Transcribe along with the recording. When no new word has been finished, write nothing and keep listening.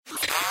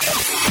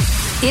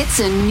It's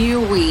a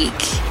new week.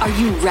 Are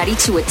you ready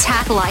to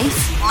attack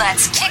life?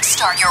 Let's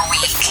kickstart your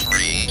week.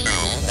 3, 2,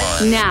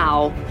 1.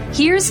 Now,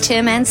 here's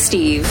Tim and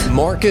Steve.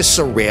 Marcus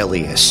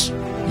Aurelius.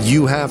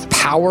 You have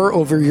power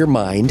over your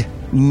mind,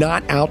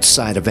 not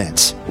outside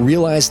events.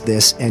 Realize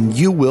this and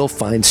you will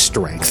find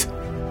strength.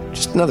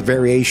 Just another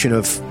variation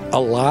of a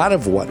lot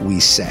of what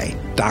we say.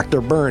 Dr.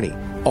 Bernie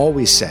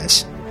always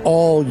says,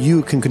 all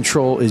you can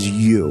control is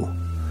you.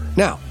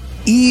 Now,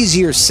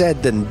 easier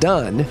said than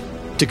done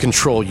to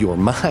control your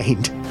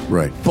mind.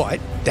 Right.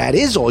 But that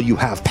is all you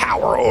have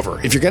power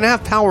over. If you're going to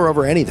have power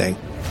over anything,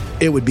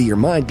 it would be your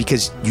mind,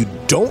 because you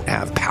don't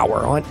have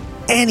power on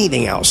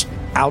anything else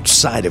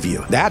outside of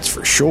you. That's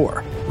for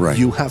sure. Right.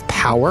 You have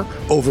power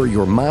over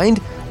your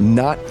mind,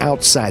 not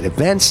outside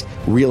events.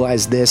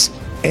 Realize this,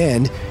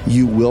 and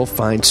you will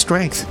find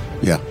strength.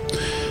 Yeah.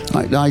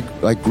 I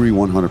agree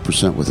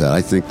 100% with that.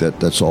 I think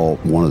that's all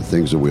one of the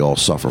things that we all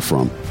suffer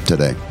from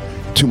today.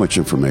 Too much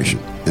information,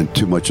 and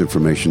too much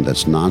information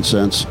that's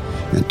nonsense,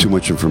 and too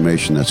much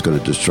information that's going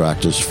to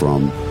distract us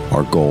from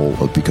our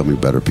goal of becoming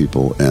better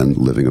people and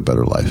living a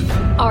better life.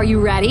 Are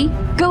you ready?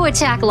 Go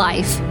attack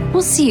life.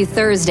 We'll see you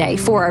Thursday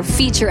for our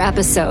feature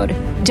episode.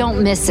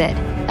 Don't miss it.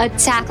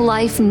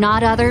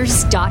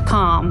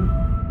 AttackLifeNotOthers.com.